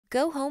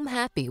Go home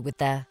happy with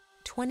the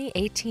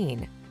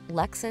 2018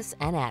 Lexus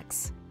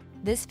NX.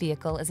 This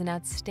vehicle is an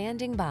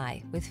outstanding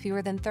buy with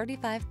fewer than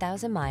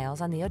 35,000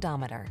 miles on the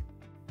odometer.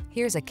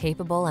 Here's a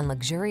capable and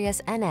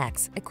luxurious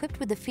NX equipped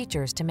with the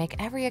features to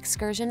make every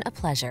excursion a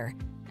pleasure.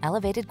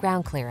 Elevated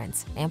ground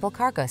clearance, ample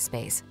cargo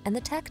space, and the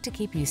tech to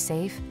keep you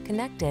safe,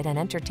 connected, and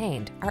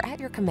entertained are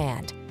at your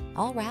command,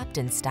 all wrapped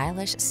in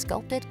stylish,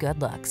 sculpted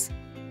good looks.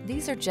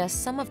 These are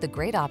just some of the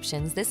great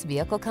options this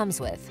vehicle comes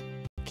with: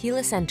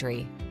 keyless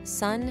entry,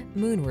 sun,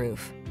 moonroof,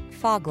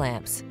 fog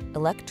lamps,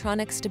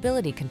 electronic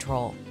stability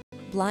control,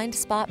 blind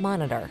spot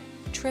monitor,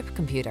 trip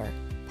computer,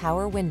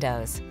 power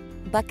windows,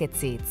 bucket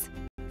seats,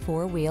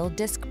 four-wheel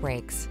disc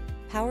brakes,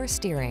 power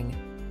steering.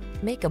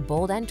 Make a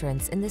bold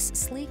entrance in this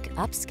sleek,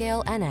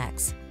 upscale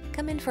NX.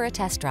 Come in for a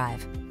test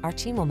drive. Our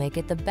team will make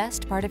it the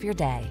best part of your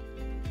day.